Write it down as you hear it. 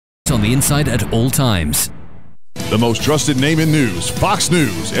on the inside at all times. The most trusted name in news, Fox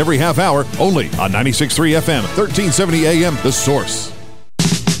News, every half hour, only on 96.3 FM, 1370 AM, The Source.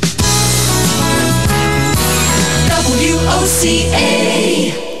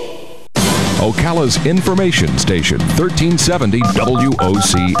 WOCA. Ocala's information station, 1370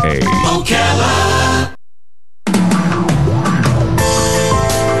 WOCA. Ocala.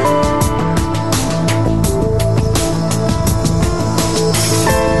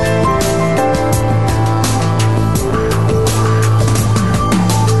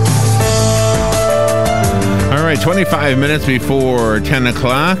 All right, 25 minutes before 10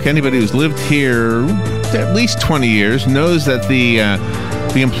 o'clock. Anybody who's lived here at least 20 years knows that the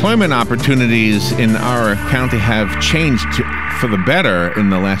employment opportunities in our county have changed for the better in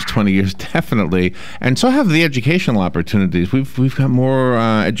the last 20 years, definitely. And so have the educational opportunities. We've got more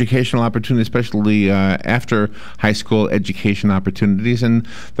educational opportunities, especially after high school education opportunities. And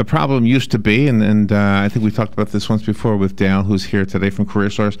the problem used to be, and I think we talked about this once before with Dale, who's here today from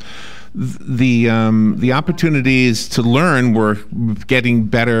CareerSource, the opportunities to learn were getting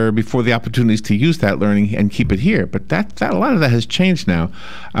better before the opportunities to use that learning and keep it here. But that a lot of that has changed now.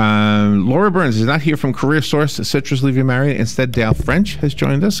 Laura Burns is not here from CareerSource, Citrus Leave You Married. Instead, Dale French has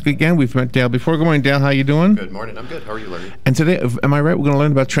joined us. Again, we've met Dale before. Good morning, Dale. How you doing? Good morning. I'm good. How are you, Larry? And today, am I right, we're going to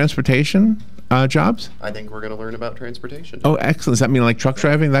learn about transportation jobs? I think we're going to learn about transportation. Oh, excellent. Does that mean like truck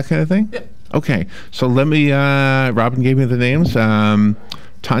driving, that kind of thing? Yeah. Okay. So let me, Robin gave me the names.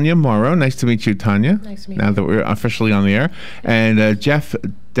 Tanya Morrow, nice to meet you, Tanya. Nice to meet you. Now that we're officially on the air. And Jeff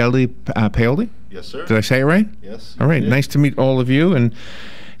Deli Paoli. Yes, sir. Did I say it right? Yes. All right. Nice to meet all of you. And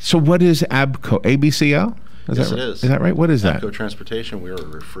so what is Abco? ABCL? Yes, it is. Is that right? What is that? Abco Transportation. We are a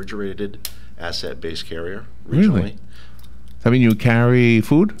refrigerated asset-based carrier regionally. Really? Does that mean you carry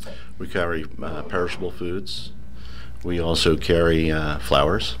food? We carry perishable foods. We also carry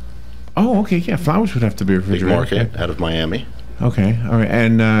flowers. Oh, okay. Yeah, flowers would have to be Big refrigerated. market out of Miami. Okay. All right.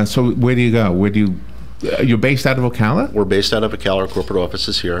 And so where do you go? Where do you... You're based out of Ocala? We're based out of Ocala. Our corporate office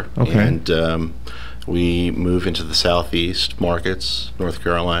is here. Okay. And we move into the southeast markets, North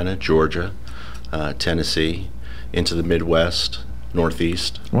Carolina, Georgia, Tennessee, into the Midwest,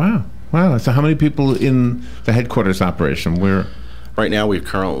 Northeast. Wow. Wow. So how many people in the headquarters operation? Right now we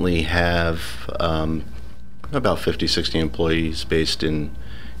currently have about 50, 60 employees based in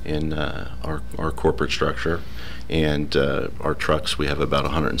our corporate structure. And our trucks, we have about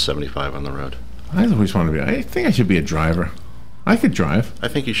 175 on the road. I always want to be... I think I should be a driver. I could drive. I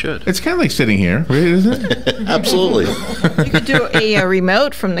think you should. It's kind of like sitting here, right, isn't it? Absolutely. You could do a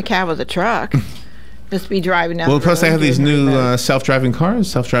remote from the cab of the truck. Just be driving down the road. Well, plus they have these new self-driving cars,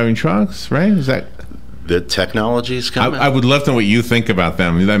 self-driving trucks, right? Is that... The technology is coming. I would love to know what you think about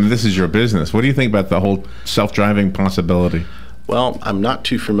them. I mean, this is your business. What do you think about the whole self-driving possibility? Well, I'm not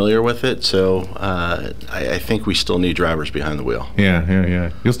too familiar with it, so I think we still need drivers behind the wheel.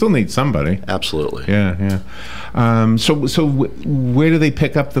 Yeah. You'll still need somebody. Absolutely. Yeah. So where do they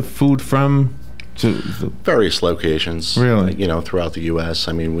pick up the food from? Various locations. Really? Throughout the U.S.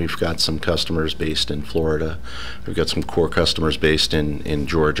 I mean, we've got some customers based in Florida. We've got some core customers based in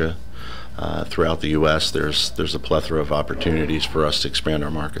Georgia. Throughout the U.S., there's a plethora of opportunities for us to expand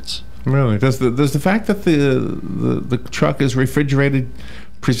our markets. Really? Does the fact that the truck is refrigerated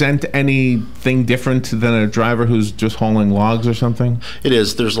present anything different than a driver who's just hauling logs or something? It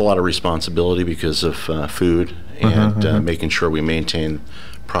is. There's a lot of responsibility because of food and making sure we maintain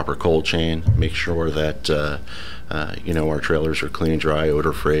proper cold chain, make sure that our trailers are clean, dry,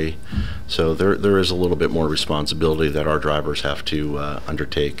 odor-free. So there is a little bit more responsibility that our drivers have to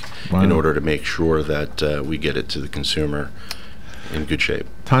undertake in order to make sure that we get it to the consumer in good shape.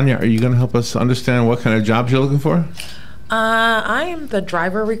 Tanya, are you going to help us understand what kind of jobs you're looking for? I am the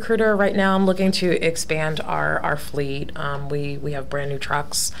driver recruiter right now. I'm looking to expand our fleet. We have brand new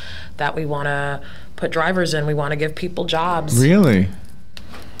trucks that we want to put drivers in. We want to give people jobs. Really?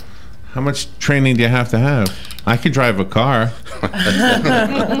 How much training do you have to have? I could drive a car.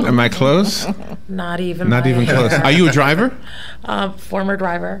 Am I close? Not even close. Are you a driver? Former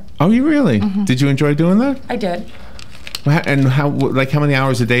driver. Oh, you really? Did you enjoy doing that? I did. And how many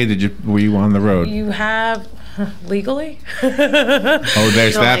hours a day were you on the road? You have legally. Oh,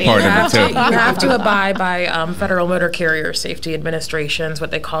 there's that part of it too. You have to abide by Federal Motor Carrier Safety Administration's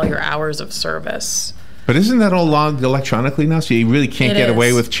what they call your hours of service. But isn't that all logged electronically now? So you really can't get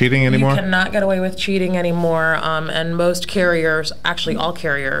away with cheating anymore? You cannot get away with cheating anymore. And most carriers, actually all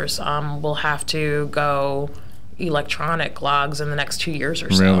carriers, will have to go electronic logs in the next 2 years or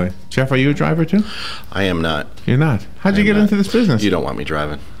so. Really? Jeff, are you a driver too? I am not. You're not? How'd you get into this business? You don't want me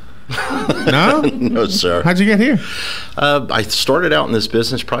driving. No? No, sir. How'd you get here? I started out in this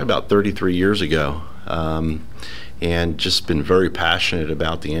business probably about 33 years ago, and just been very passionate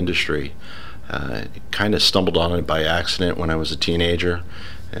about the industry. Kind of stumbled on it by accident when I was a teenager,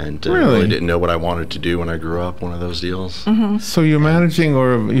 and really didn't know what I wanted to do when I grew up. One of those deals. Mm-hmm. So you're managing,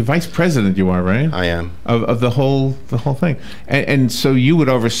 or you're vice president, you are, right? I am. Of the whole thing, and so you would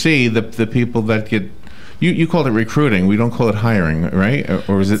oversee the people that get. You call it recruiting. We don't call it hiring, right?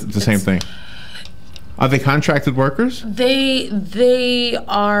 Or is it the same thing? Are they contracted workers? They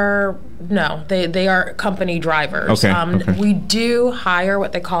are they are company drivers. Okay. We do hire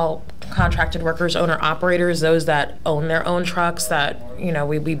what they call contracted workers, owner operators, those that own their own trucks. That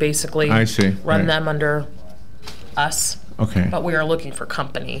we basically run them under us. Okay. But we are looking for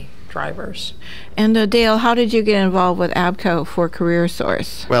company drivers. And Dale, how did you get involved with Abco for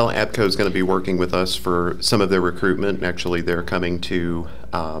CareerSource? Well, Abco is going to be working with us for some of their recruitment. Actually, they're coming to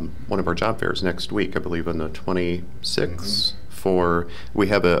one of our job fairs next week, I believe on the 26th. We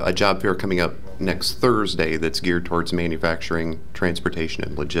have a job fair coming up next Thursday that's geared towards manufacturing, transportation,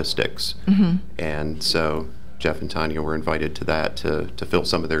 and logistics. Mm-hmm. And so Jeff and Tanya were invited to that to fill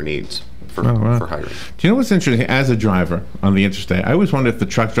some of their needs for hiring. Do you know what's interesting? As a driver on the interstate, I always wonder if the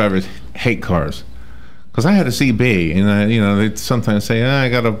truck drivers hate cars. Because I had a CB, and they sometimes say,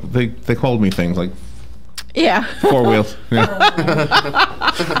 they called me things like four wheels. Yeah.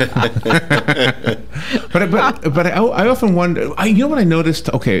 but I often wonder. You know what I noticed?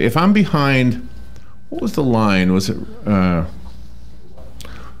 Okay, if I'm behind, what was the line? Was it the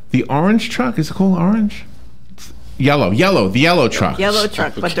orange truck? Is it called orange? Yellow, the yellow truck. Yellow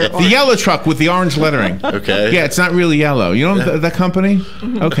truck, but they're the yellow truck with the orange lettering. Okay. Yeah, it's not really yellow. You know the company?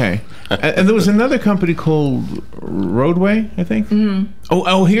 Mm-hmm. Okay. And there was another company called Roadway, I think. Mm-hmm.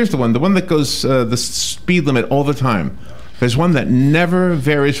 Oh, here's the one that goes the speed limit all the time. There's one that never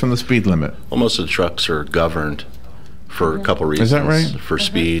varies from the speed limit. Well, most of the trucks are governed for a couple reasons. Is that right? For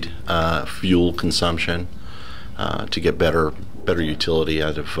speed, fuel consumption, to get better utility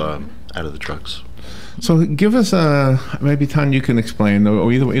out of the trucks. So give us maybe Tanya, you can explain, or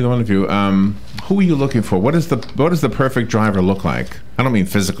either one of you. Who are you looking for? What does the perfect driver look like? I don't mean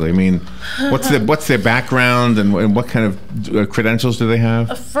physically. I mean, what's their background and what kind of credentials do they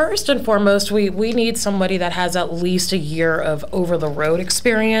have? First and foremost, we need somebody that has at least a year of over-the-road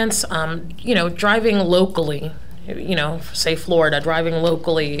experience. Driving locally. Say Florida, driving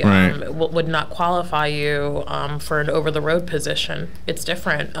locally would not qualify you for an over-the-road position. It's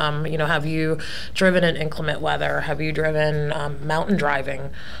different. Have you driven in inclement weather? Have you driven mountain driving?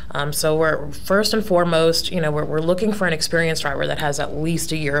 So we're first and foremost, we're looking for an experienced driver that has at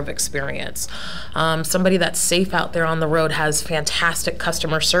least a year of experience. Somebody that's safe out there on the road, has fantastic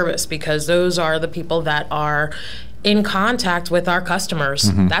customer service, because those are the people that are in contact with our customers.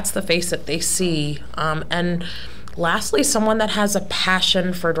 Mm-hmm. That's the face that they see. And lastly, someone that has a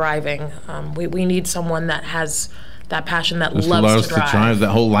passion for driving. We need someone that has that passion, that loves to drive. That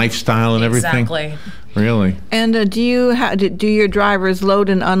whole lifestyle and everything. Exactly. Really. And do your drivers load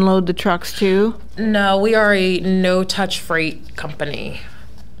and unload the trucks too? No, we are a no-touch freight company.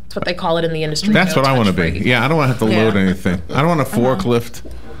 That's what they call it in the industry. That's what I want to be. Yeah, I don't want to have to load anything. I don't want a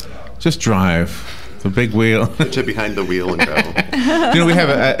forklift. Just drive. The big wheel. Put you behind the wheel and go. We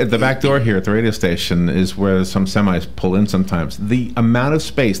have at the back door here at the radio station is where some semis pull in sometimes. The amount of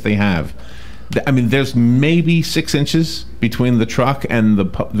space they have, there's maybe 6 inches between the truck and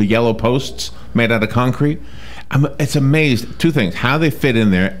the yellow posts made out of concrete. It's amazing. Two things: how they fit in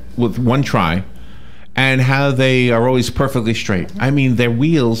there with one try, and how they are always perfectly straight. Their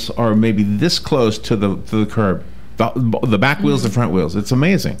wheels are maybe this close to the curb. The back wheels, the front wheels. It's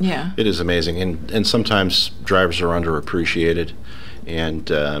amazing. Yeah. It is amazing. And sometimes drivers are underappreciated. And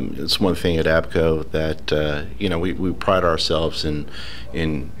it's one thing at Abco that, we pride ourselves in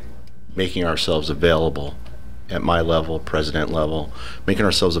making ourselves available at my level, president level, making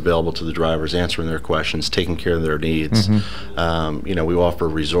ourselves available to the drivers, answering their questions, taking care of their needs. Mm-hmm. We offer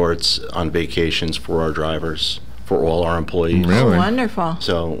resorts on vacations for our drivers, for all our employees. Really? Oh, wonderful.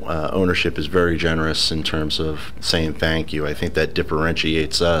 So ownership is very generous in terms of saying thank you. I think that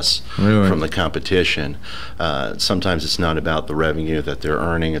differentiates us from the competition. Sometimes it's not about the revenue that they're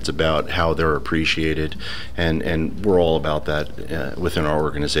earning, it's about how they're appreciated, and we're all about that within our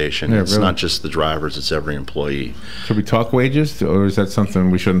organization. It's not just the drivers, it's every employee. Should we talk wages, or is that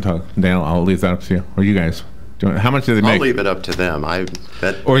something we shouldn't talk? Dale, I'll leave that up to you, or you guys. How much do they make? I'll leave it up to them.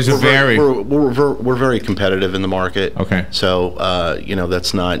 Or is it vary? We're very competitive in the market. Okay. So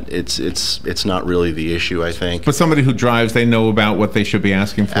that's not it's not really the issue, I think. But somebody who drives, they know about what they should be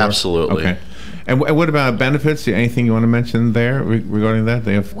asking for. Absolutely. Okay. And what about benefits? Anything you want to mention there regarding that?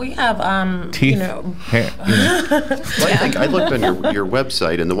 We have teeth, hair. Well, I looked on your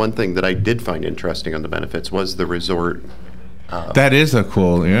website, and the one thing that I did find interesting on the benefits was the resort. That is a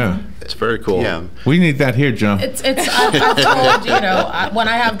cool, It's very cool. Yeah. We need that here, Joe. I've told, when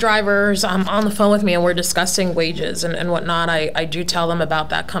I have drivers on the phone with me and we're discussing wages and whatnot, I do tell them about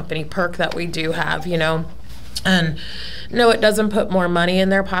that company perk that we do have, And no, it doesn't put more money in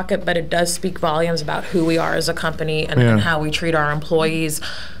their pocket, but it does speak volumes about who we are as a company and how we treat our employees.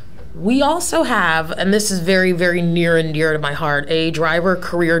 We also have, and this is very, very near and dear to my heart, a driver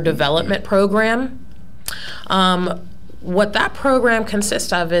career development program. What that program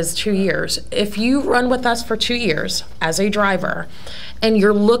consists of is 2 years. If you run with us for 2 years as a driver and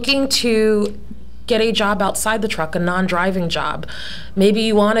you're looking to get a job outside the truck, a non-driving job, maybe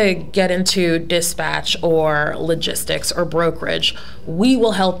you want to get into dispatch or logistics or brokerage, we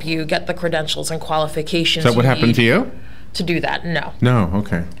will help you get the credentials and qualifications. Is that what happened to you? To do that, no. No,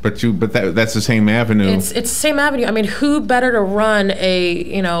 okay, but that's the same avenue. It's the same avenue. I mean, who better to run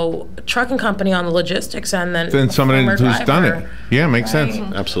a trucking company on the logistics end than somebody who's driver, done it? Yeah, makes sense.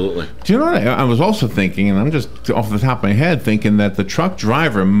 Absolutely. Do you know what I was also thinking, and I'm just off the top of my head thinking that the truck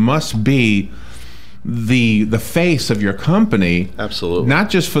driver must be the face of your company. Absolutely. Not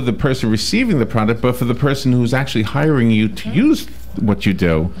just for the person receiving the product, but for the person who's actually hiring you to use what you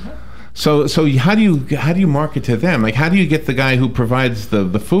do. So how do you market to them? Like, how do you get the guy who provides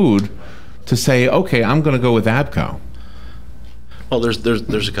the food to say, okay, I'm going to go with Abco? Well,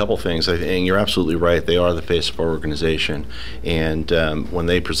 there's a couple things, and you're absolutely right. They are the face of our organization, and when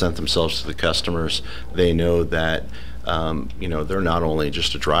they present themselves to the customers, they know that they're not only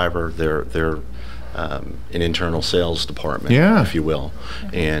just a driver, they're an internal sales department, if you will,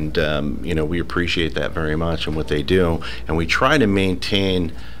 and we appreciate that very much and what they do, and we try to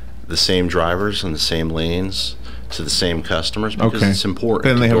maintain the same drivers and the same lanes to the same customers because it's important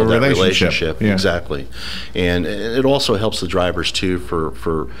then to they have build a that relationship. Yeah. Exactly, and it also helps the drivers too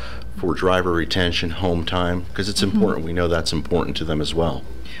for driver retention, home time, because it's important. We know that's important to them as well.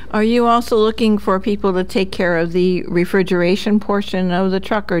 Are you also looking for people to take care of the refrigeration portion of the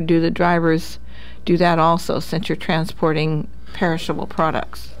truck, or do the drivers do that also, since you're transporting perishable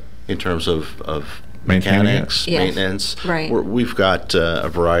products? In terms of mechanics, maintenance. Right. We've got a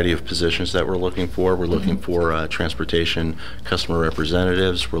variety of positions that we're looking for. We're looking for transportation customer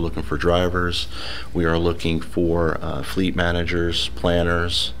representatives. We're looking for drivers. We are looking for fleet managers,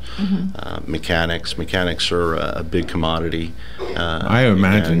 planners, mechanics. Mechanics are a big commodity. I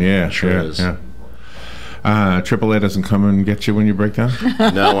imagine, Yeah. AAA doesn't come and get you when you break down?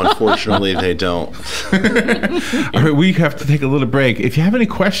 No, unfortunately, they don't. All right, we have to take a little break. If you have any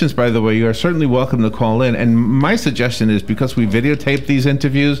questions, by the way, you are certainly welcome to call in. And my suggestion is, because we videotape these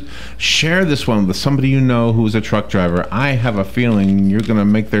interviews, share this one with somebody you know who's a truck driver. I have a feeling you're going to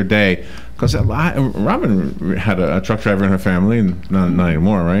make their day. Because Robin had a truck driver in her family, and not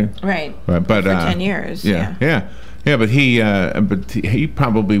anymore, right? Right. But for 10 years. Yeah, but he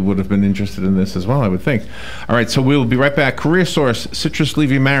probably would have been interested in this as well, I would think. All right, so we will be right back. CareerSource, Citrus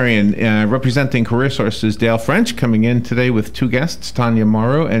Levy-Marion, representing CareerSource is Dale French, coming in today with two guests, Tanya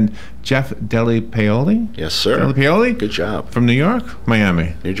Morrow and Jeff Deli Paoli. Yes, sir. Deli Paoli? Good job. From New York?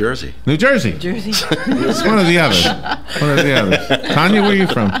 Miami? New Jersey. New Jersey. It's one of the others. Tanya, where are you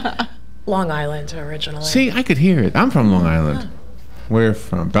from? Long Island originally. See, I could hear it. I'm from Long Island. Where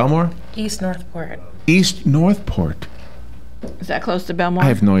from? Belmore? East Northport. East Northport. Is that close to Belmore? I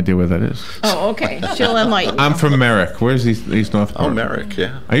have no idea where that is. Oh, okay. She'll enlighten. I'm from Merrick. Where's East Northport? Oh, Merrick,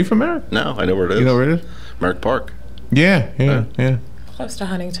 yeah. Are you from Merrick? No, I know where it is. You know where it is? Merrick Park. Yeah. Close to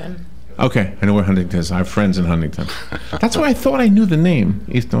Huntington. Okay, I know where Huntington is. I have friends in Huntington. That's why I thought I knew the name.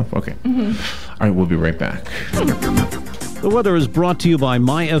 East Northport. Okay. All right, we'll be right back. The weather is brought to you by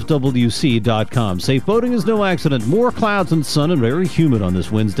myfwc.com. Safe boating is no accident. More clouds and sun and very humid on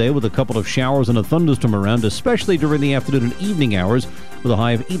this Wednesday, with a couple of showers and a thunderstorm around, especially during the afternoon and evening hours, with a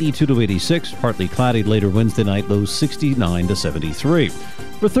high of 82 to 86. Partly cloudy later Wednesday night, lows 69 to 73.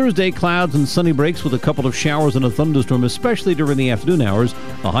 For Thursday, clouds and sunny breaks with a couple of showers and a thunderstorm, especially during the afternoon hours.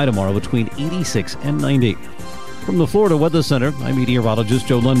 A high tomorrow between 86 and 90. From the Florida Weather Center, I'm meteorologist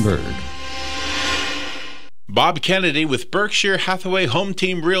Joe Lundberg. Bob Kennedy with Berkshire Hathaway Home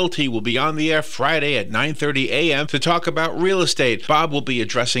Team Realty will be on the air Friday at 9:30 a.m. to talk about real estate. Bob will be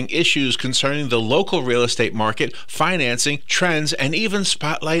addressing issues concerning the local real estate market, financing, trends, and even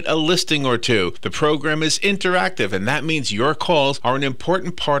spotlight a listing or two. The program is interactive, and that means your calls are an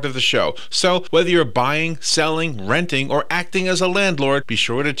important part of the show. So whether you're buying, selling, renting, or acting as a landlord, be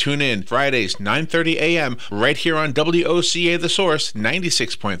sure to tune in Fridays 9:30 a.m. right here on WOCA The Source,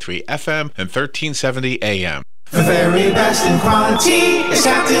 96.3 FM and 1370 a.m. The very best in quality is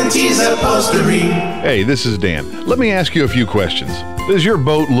Captain T's Upholstery. Hey, this is Dan. Let me ask you a few questions. Does your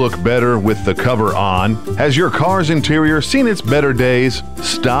boat look better with the cover on? Has your car's interior seen its better days?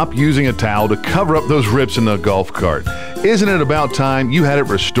 Stop using a towel to cover up those rips in the golf cart. Isn't it about time you had it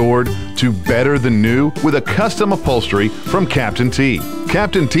restored to better than new with a custom upholstery from Captain T?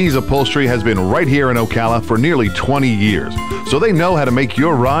 Captain T's Upholstery has been right here in Ocala for nearly 20 years, so they know how to make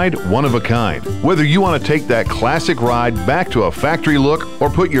your ride one of a kind. Whether you want to take that classic ride back to a factory look or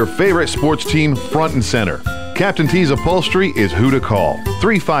put your favorite sports team front and center, Captain T's Upholstery is who to call.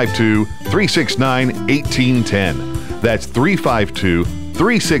 352-369-1810. That's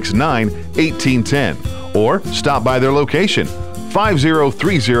 352-369-1810. Or stop by their location,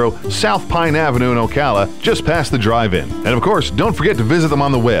 5030 South Pine Avenue in Ocala, just past the drive-in. And of course, don't forget to visit them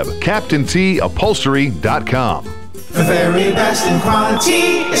on the web, CaptainTUpholstery.com. The very best in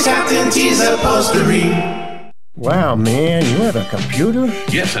quality is Captain T's Upholstery. Wow, man, you have a computer?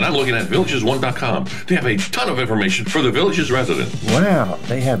 Yes, and I'm looking at villages1.com. They have a ton of information for the Villages resident. Wow,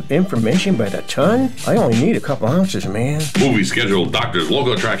 they have information by the ton? I only need a couple ounces, man. Movie schedule, doctors,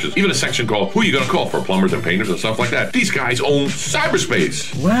 local attractions, even a section called Who You Gonna Call for plumbers and painters and stuff like that. These guys own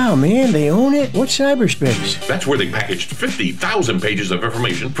cyberspace. Wow, man, they own it? What's cyberspace? That's where they packaged 50,000 pages of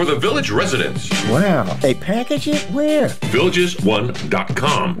information for the Village residents. Wow, they package it where?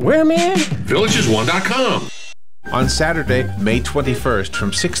 Villages1.com. Where, man? Villages1.com. On Saturday, May 21st, from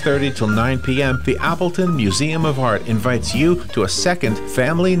 6:30 till 9 p.m., the Appleton Museum of Art invites you to a second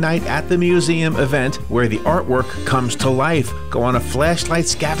Family Night at the Museum event where the artwork comes to life. Go on a flashlight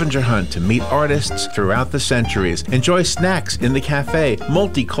scavenger hunt to meet artists throughout the centuries. Enjoy snacks in the cafe,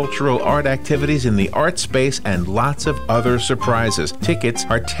 multicultural art activities in the art space, and lots of other surprises. Tickets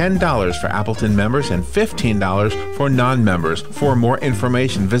are $10 for Appleton members and $15 for non-members. For more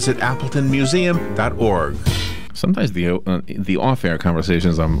information, visit appletonmuseum.org. Sometimes the off-air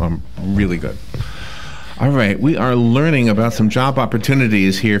conversations I'm really good. All right, we are learning about some job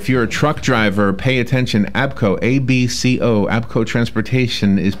opportunities here. If you're a truck driver, pay attention. Abco, ABCO, Abco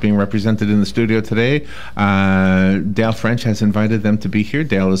Transportation is being represented in the studio today. Dale French has invited them to be here.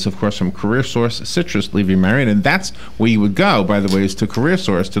 Dale is, of course, from CareerSource Citrus, Levy Marion, and that's where you would go, by the way, is to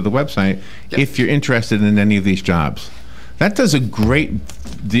CareerSource, to the website, if you're interested in any of these jobs. That's a great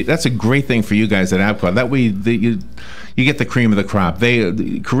thing for you guys at Abco. That way, you get the cream of the crop.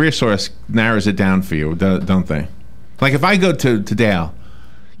 CareerSource narrows it down for you, don't they? Like if I go to Dale,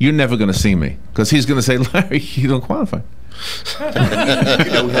 you're never going to see me because he's going to say, Larry, you don't qualify. You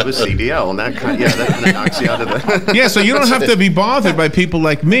don't have a CDL, and that kind of knocks you out of the... Yeah, so you don't have to be bothered by people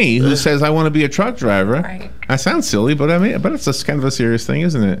like me who says, I want to be a truck driver. Right. I sound silly, but it's just kind of a serious thing,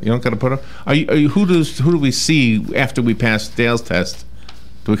 isn't it? You don't got to put up... Who do we see after we pass Dale's test?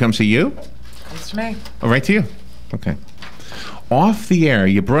 Do we come see you? Comes to me. Oh, right to you. Okay. Off the air,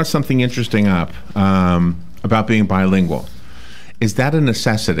 you brought something interesting up about being bilingual. Is that a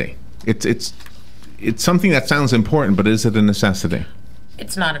necessity? It's something that sounds important, but is it a necessity?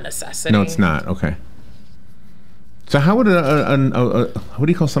 It's not a necessity. No, it's not. Okay. So how would what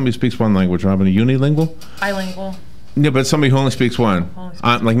do you call somebody who speaks one language, Robin? A unilingual? Bilingual. Yeah, but somebody who only speaks one.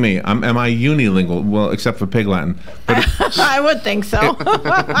 Like me. Am I unilingual? Well, except for Pig Latin. But I would think so.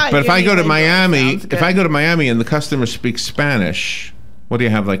 But if I go to Miami, and the customer speaks Spanish, what do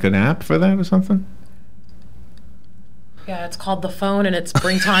you have, like an app for that or something? Yeah, it's called the phone, and it's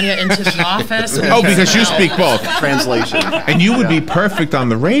bring Tanya into the office. Oh, because you speak both. Translation. And you would be perfect on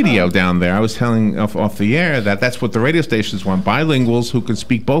the radio down there. I was telling off the air that's what the radio stations want, bilinguals who can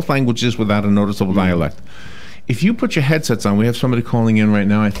speak both languages without a noticeable dialect. If you put your headsets on, we have somebody calling in right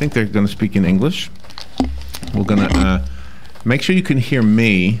now. I think they're going to speak in English. We're going to make sure you can hear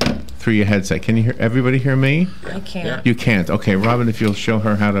me through your headset. Can you hear everybody hear me? I can't. You can't. Okay, Robin, if you'll show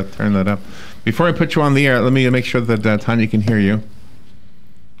her how to turn that up. Before I put you on the air, let me make sure that Tanya can hear you.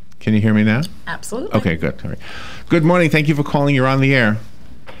 Can you hear me now? Absolutely. Okay, good. All right. Good morning. Thank you for calling. You're on the air.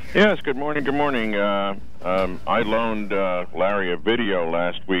 Yes, good morning. Good morning. I loaned Larry a video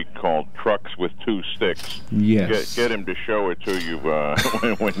last week called "Trucks with Two Sticks." Yes. Get him to show it to you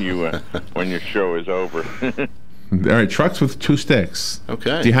when your show is over. All right, trucks with two sticks.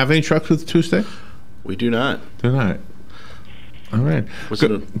 Okay. Do you have any trucks with two sticks? We do not. Do not. All right.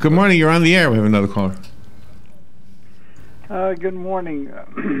 Good morning. You're on the air. We have another caller. Good morning.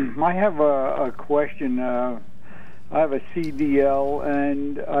 I have a question. I have a CDL,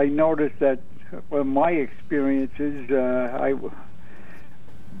 and I noticed that my experiences, I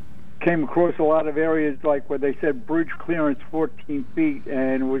came across a lot of areas like where they said bridge clearance 14 feet,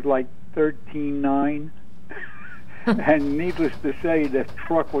 and it was like 13.9. And needless to say, the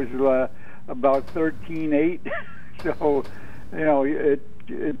truck was about 13.8. So, it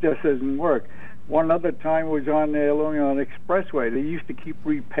just doesn't work. One other time was on the Illinois Expressway. They used to keep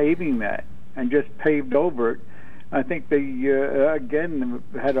repaving that and just paved over it. I think they, again,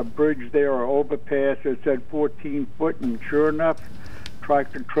 had a bridge there or overpass that said 14 foot, and sure enough,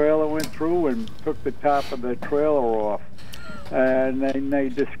 tractor trailer went through and took the top of the trailer off. And then they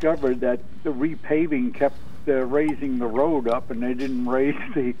discovered that the repaving kept raising the road up, and they didn't raise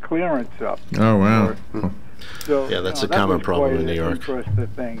the clearance up. Oh, wow. So, yeah, that's a common problem in New York. Interesting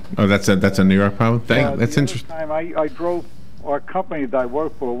thing. Oh, that's a New York problem? That's interesting. Time I drove, our company that I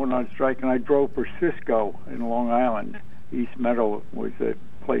worked for went on strike, and I drove for Cisco in Long Island. East Meadow was the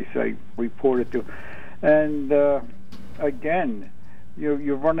place I reported to. And again,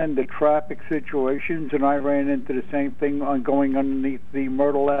 you run into traffic situations, and I ran into the same thing on going underneath the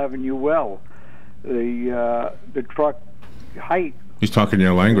Myrtle Avenue well. The truck height. He's talking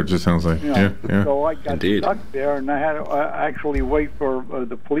your language, it sounds like. Yeah. So I got stuck there, and I had to actually wait for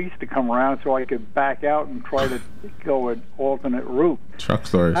the police to come around so I could back out and try to go an alternate route. Truck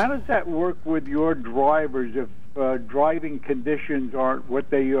stories. How does that work with your drivers if driving conditions aren't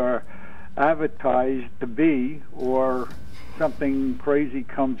what they are advertised to be, or something crazy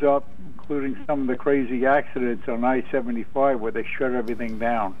comes up, including some of the crazy accidents on I-75 where they shut everything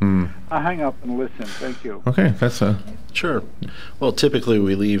down? I'll hang up and listen. Thank you. Okay, that's Sure. Well, typically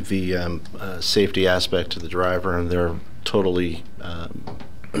we leave the safety aspect to the driver, and they're totally,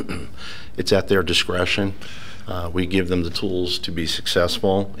 it's at their discretion. We give them the tools to be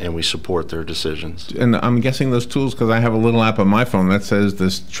successful, and we support their decisions. And I'm guessing those tools, because I have a little app on my phone that says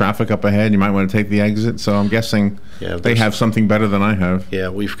there's traffic up ahead, you might want to take the exit, so I'm guessing they have something better than I have. Yeah,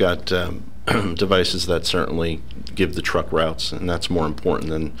 we've got devices that certainly give the truck routes, and that's more important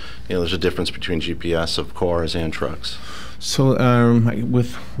than, there's a difference between GPS of cars and trucks. So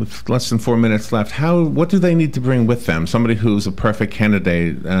with less than 4 minutes left, what do they need to bring with them? Somebody who's a perfect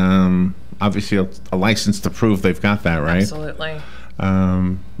candidate, obviously a license to prove they've got that, right? Absolutely.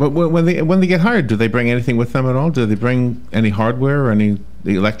 But when they get hired, do they bring anything with them at all? Do they bring any hardware or any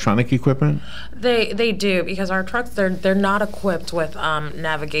electronic equipment? They do, because our trucks, they're not equipped with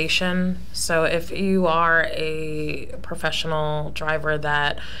navigation. So if you are a professional driver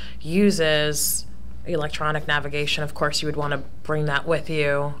that uses electronic navigation, of course you would want to bring that with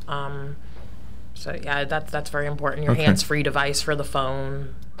you. So yeah, that's very important. Your hands-free device for the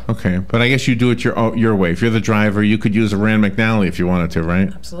phone. Okay, but I guess you do it your way. If you're the driver, you could use a Rand McNally if you wanted to,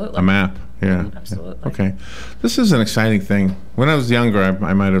 right? Absolutely. A map, yeah. Absolutely. Okay, this is an exciting thing. When I was younger,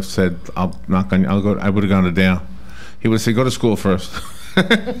 I might have said, I would have gone to Dale. He would say, go to school first.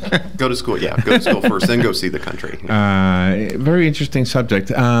 Go to school, yeah. Go to school first, then go see the country. Very interesting subject.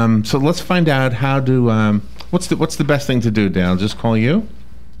 So let's find out what's the best thing to do, Dale? Just call you?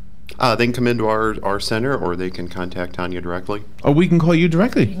 They can come into our center, or they can contact Tanya directly. Oh, we can call you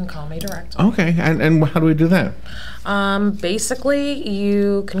directly? You can call me directly. Okay, and how do we do that? Basically,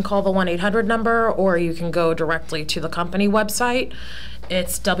 you can call the 1-800 number, or you can go directly to the company website.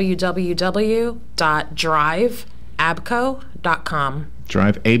 It's www.driveabco.com.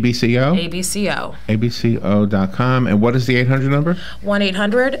 Drive ABCO? ABCO. ABCO.com. And what is the 800 number?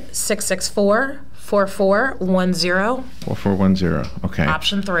 1-800-664-4410. 4410. Okay.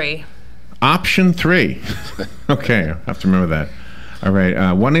 Option 3. Option 3. Okay, I have to remember that. All right.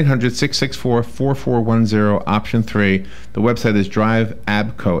 1-800-664-4410. Option 3. The website is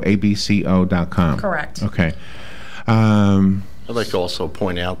driveabco.com. Correct. Okay. I'd like to also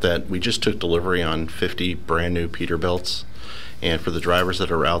point out that we just took delivery on 50 brand new Peterbilts, and for the drivers that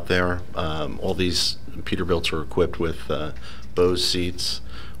are out there, all these Peterbilts are equipped with Bose seats,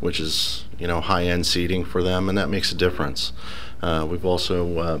 which is high-end seating for them, and that makes a difference. We've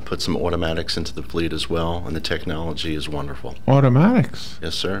also put some automatics into the fleet as well, and the technology is wonderful. Automatics?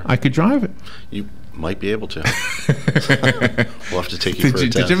 Yes, sir. I could drive it. You might be able to. We'll have to take you for a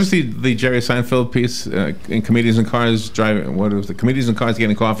test. Did you ever see the Jerry Seinfeld piece in Comedians in Cars driving? What was it? Comedians in Cars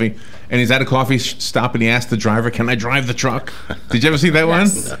getting coffee, and he's at a coffee stop, and he asked the driver, "Can I drive the truck?" Did you ever see that one?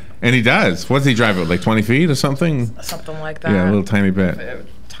 Yes. And he does. What does he drive it? Like 20 feet or something? Something like that. Yeah, a little tiny bit.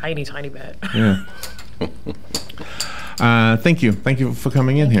 Tiny bit. Yeah. Thank you. Thank you for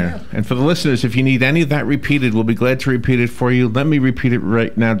coming in here. And for the listeners, if you need any of that repeated, we'll be glad to repeat it for you. Let me repeat it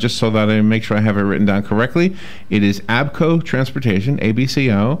right now just so that I make sure I have it written down correctly. It is Abco Transportation,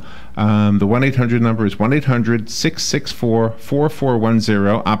 ABCO. The 1-800 number is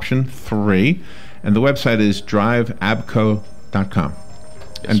 1-800-664-4410, option 3. And the website is driveabco.com.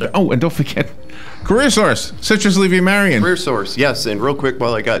 Yes, sir. And don't forget, CareerSource, Citrus Levy Marion. CareerSource, yes. And real quick,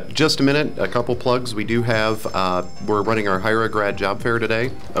 while I got just a minute, a couple plugs. We do have, we're running our Hire a Grad Job Fair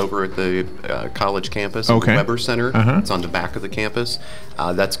today over at the college campus at the Weber Center. It's on the back of the campus.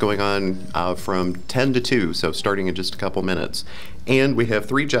 That's going on from 10 to 2, so starting in just a couple minutes. And we have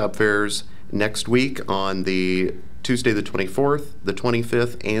 3 job fairs next week on the Tuesday the 24th, the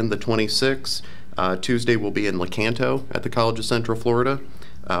 25th, and the 26th. Tuesday will be in Lecanto at the College of Central Florida.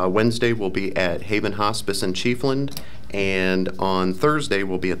 Wednesday we'll be at Haven Hospice in Chiefland, and on Thursday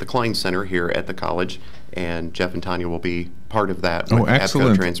we'll be at the Klein Center here at the college, and Jeff and Tanya will be part of that with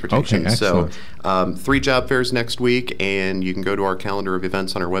Abco Transportation. So 3 job fairs next week, and you can go to our calendar of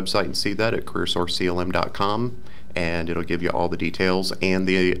events on our website and see that at CareerSourceCLM.com. And it'll give you all the details and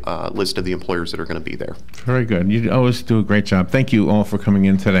the list of the employers that are going to be there. Very good. You always do a great job. Thank you all for coming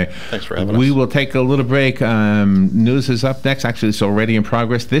in today. Thanks for having us. We will take a little break. News is up next. Actually, it's already in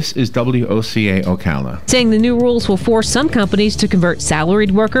progress. This is WOCA Ocala. Saying the new rules will force some companies to convert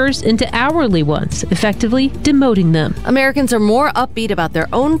salaried workers into hourly ones, effectively demoting them. Americans are more upbeat about their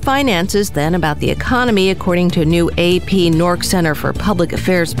own finances than about the economy, according to a new AP NORC Center for Public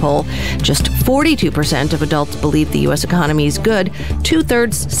Affairs poll. Just 42% of adults believe the U.S. economy is good.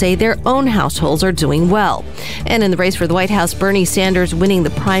 2/3 say their own households are doing well. And in the race for the White House, Bernie Sanders winning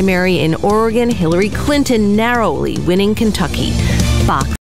the primary in Oregon, Hillary Clinton narrowly winning Kentucky. Fox